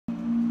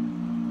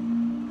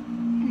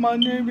My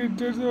name is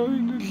Cerebral.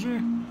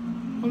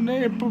 I'm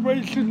an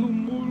inspirational,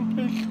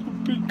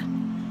 motivational speaker.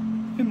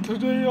 And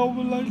today I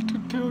would like to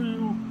tell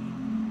you,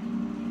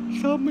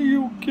 some of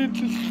you get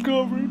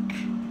discouraged.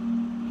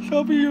 Some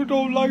of you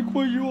don't like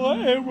where you are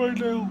at right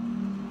now.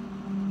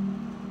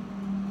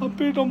 I've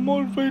been a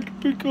motivational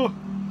speaker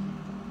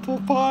for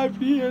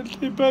 5 years.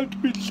 It's about to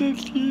be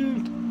 6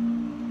 years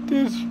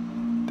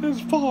this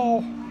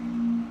fall.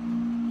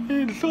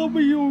 And some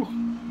of you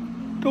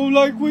don't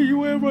like where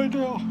you are right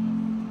now.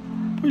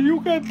 But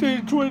you got to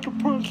enjoy the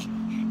process.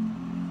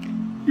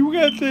 You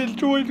got to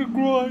enjoy the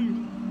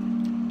grind.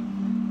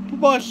 For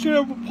my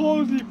cerebral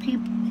palsy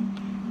people,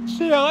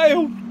 say I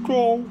am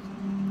strong.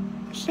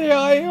 Say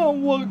I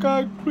am what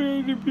God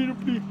created me to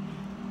be.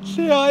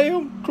 Say I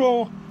am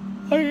strong.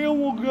 I am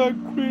what God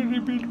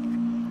created me to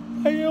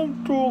be. I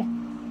am strong.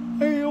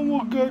 I am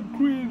what God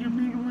created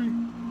me to be.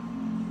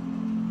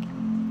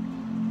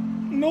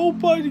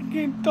 Nobody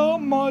can stop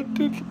my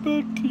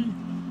disability.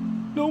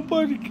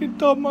 Nobody can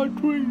stop my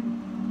dream.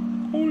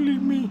 Only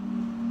me.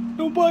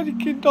 Nobody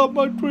can stop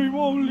my dream,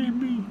 only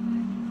me.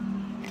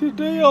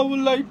 Today I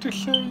would like to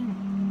say,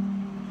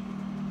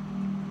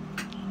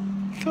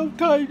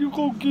 sometimes you're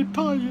gonna get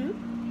tired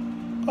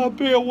of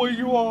being where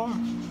you are.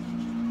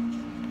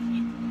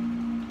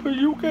 But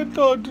you got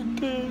to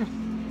understand,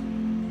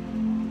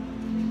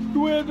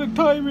 you at a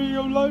time in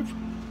your life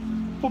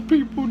where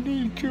people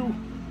need you.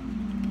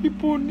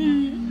 People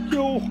need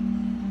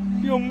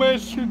your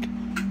message.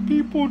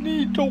 People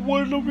need the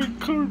word of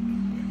encouragement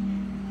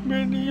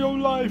in your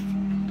life.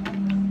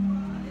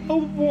 I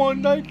was born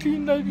in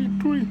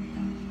 1993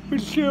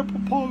 with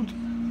cerebral palsy.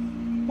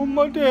 When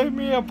my dad had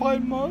me at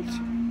 5 months,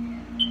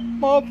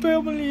 my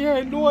family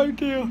had no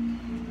idea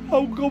I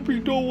was going to be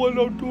doing what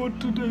I'm doing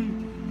today.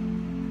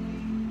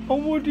 I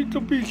wanted to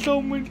be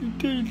so many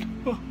things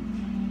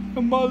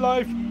in my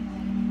life.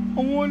 I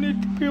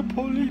wanted to be a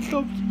police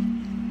officer.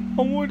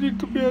 I wanted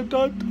to be a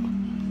doctor.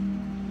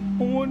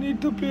 I wanted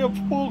to be a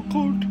football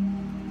coach.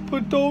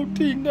 But those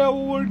things never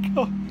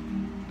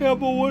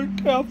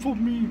worked out for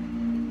me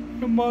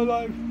in my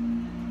life.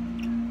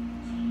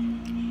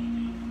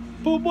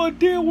 But what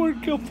did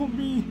work out for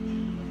me,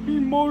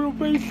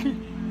 motivational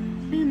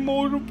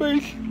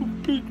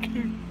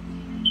speaking.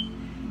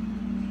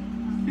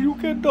 You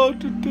can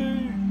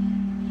understand.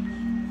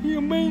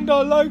 You may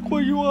not like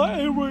where you are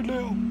at right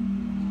now,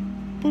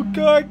 but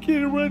God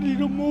getting ready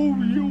to move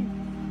you.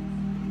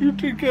 You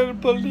just gotta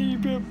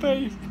believe in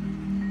faith.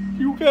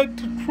 You got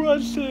to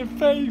trust in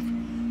faith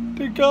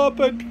that God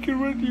about to get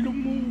ready to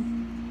move.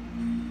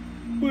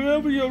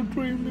 Whatever your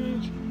dream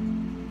is,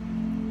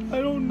 I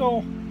don't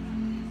know.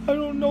 I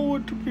don't know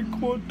what to be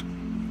going to.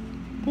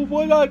 But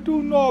what I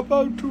do know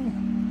about you,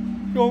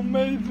 you're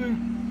amazing.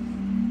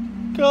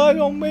 God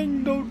don't make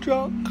no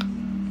junk.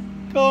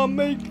 God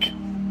make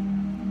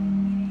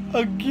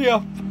a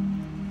gift.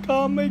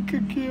 God make a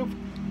gift.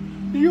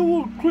 You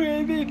were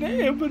created in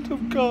the image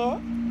of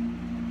God.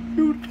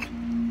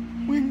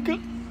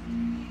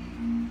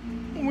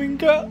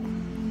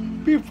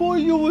 Before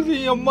you was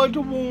in your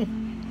mother's womb,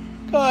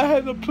 God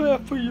had a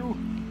plan for you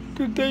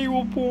the day you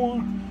were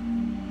born.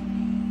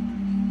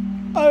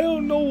 I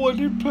don't know what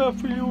His plan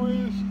for you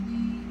is,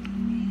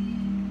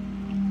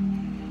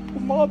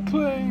 but my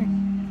plan,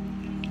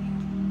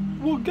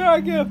 what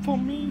God got for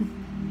me,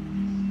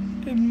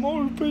 is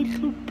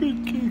motivational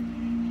speaking.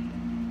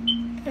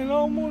 And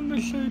I want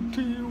to say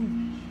to you,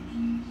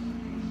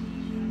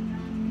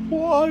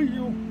 who are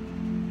you?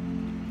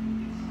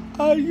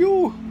 Are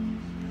you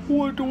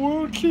what the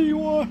world say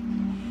you are,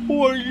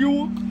 or are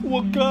you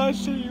what God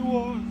say you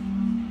are?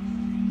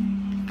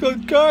 Because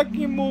God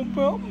can move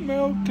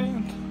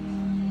mountains.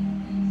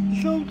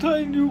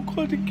 Sometimes you're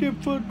going to get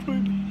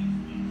frustrated.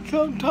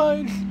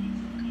 Sometimes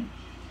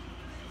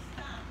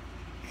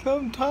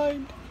you're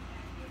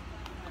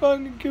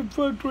going to get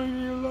frustrated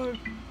in your life.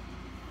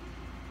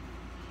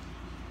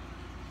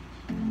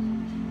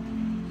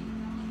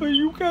 But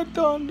you got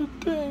to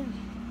understand,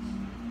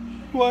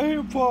 you are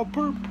here for a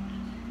purpose.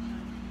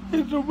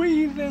 It's the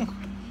reason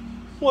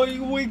why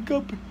you wake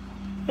up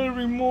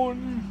every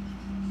morning.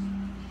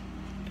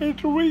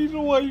 It's the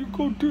reason why you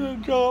go to the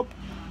job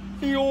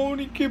and you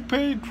only get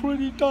paid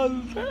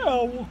 $20 an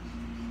hour.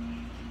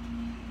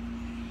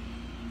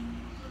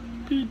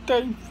 Be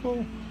thankful,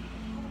 be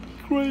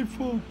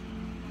grateful,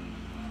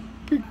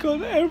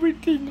 because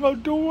everything I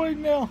do right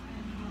now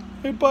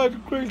is by the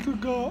grace of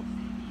God.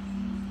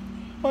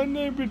 My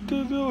name is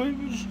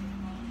Cerebral.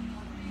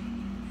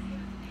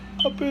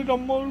 I've been a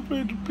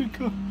motivated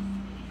speaker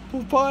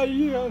for 5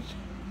 years,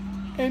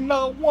 and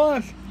not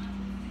once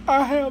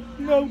I have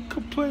no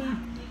complaint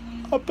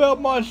about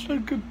my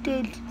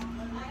circumstances.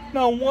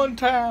 Not one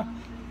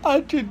time.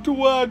 I just do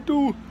what I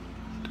do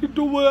to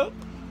do what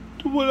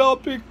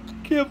I've been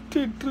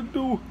gifted to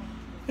do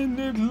in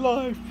this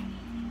life.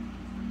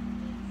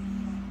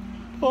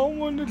 I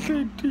want to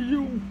say to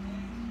you,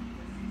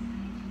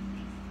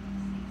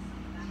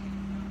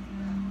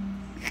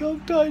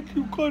 sometimes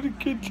you gotta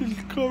get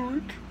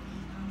discouraged.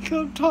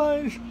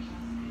 Sometimes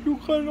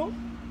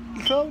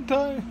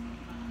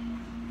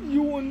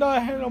you will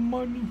not have the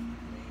money.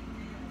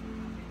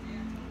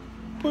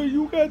 But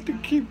you got to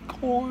keep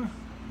going.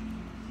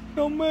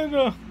 No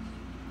matter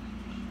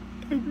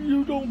if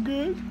you don't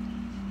get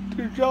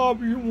the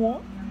job you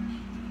want,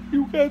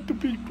 you got to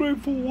be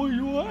grateful where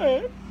you are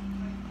at.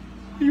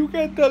 You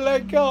got to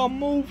let God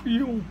move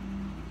you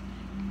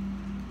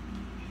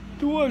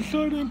to a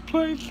certain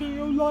place in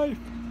your life.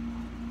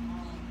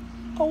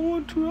 I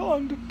want you to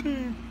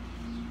understand.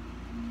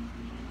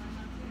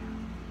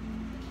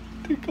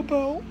 Think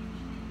about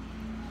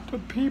the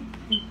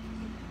people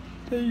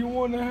that you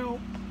want to help.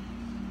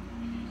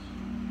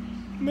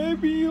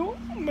 Maybe you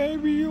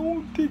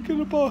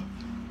thinking about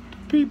the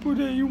people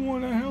that you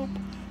want to help,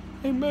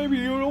 and maybe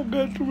you don't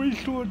get the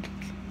resources.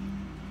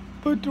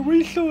 But the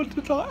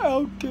resources are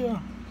out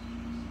there.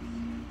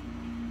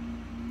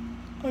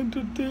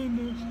 Understand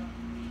this.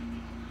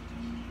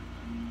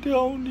 There are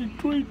only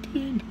 3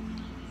 things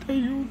that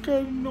you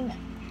gotta know.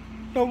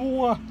 Number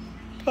 1,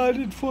 God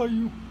is for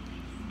you.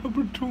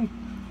 Number 2,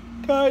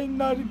 God is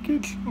not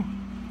against you.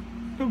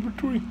 Number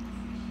 3,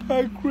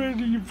 God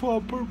created you for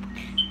a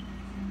purpose.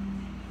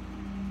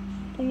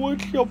 And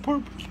what's your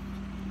purpose?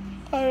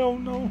 I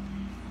don't know.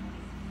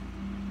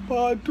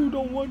 But I do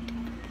know one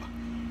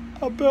thing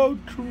about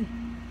you.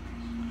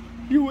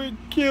 You are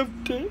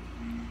gifted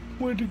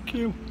with a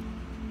gift.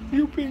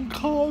 You've been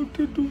called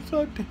to do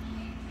something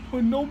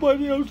what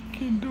nobody else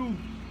can do.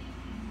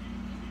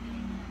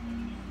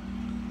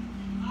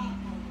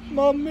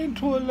 My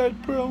mentor,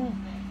 Cerebral,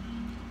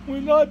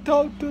 when I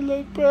talked to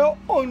Cerebral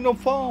on the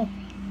phone,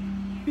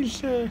 he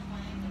said,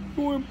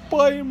 you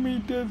inspired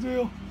me,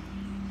 Denzel.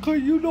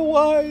 Because you know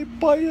why I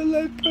inspired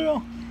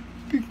Cerebral?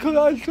 Because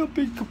I should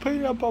be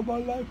complaining about my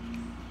life.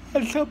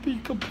 I should be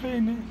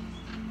complaining.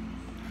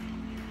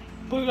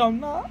 But I'm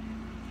not.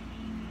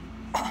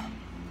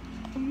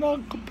 I'm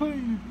not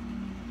complaining.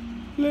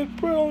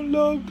 Cerebral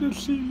loves to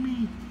see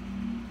me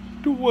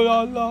do what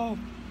I love.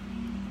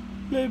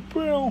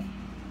 Cerebral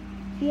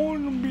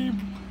wanted me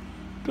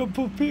to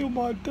fulfill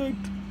my destiny.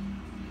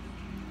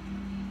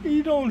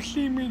 He don't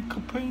see me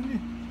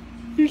complaining.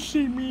 He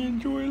see me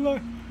enjoy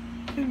life,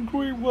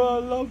 enjoy what I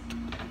love to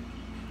do.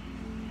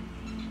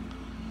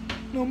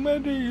 No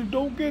matter you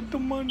don't get the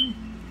money,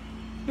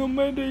 no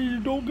matter you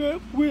don't get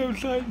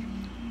website,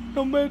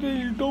 no matter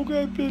you don't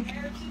get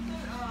business,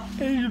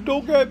 and you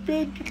don't get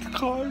business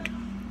card,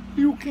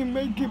 you can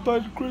make it by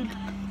the grace of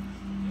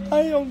God.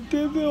 I am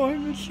Denzel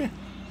Henderson,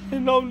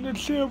 and I'm the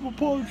Cerebral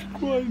palsy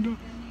grinder.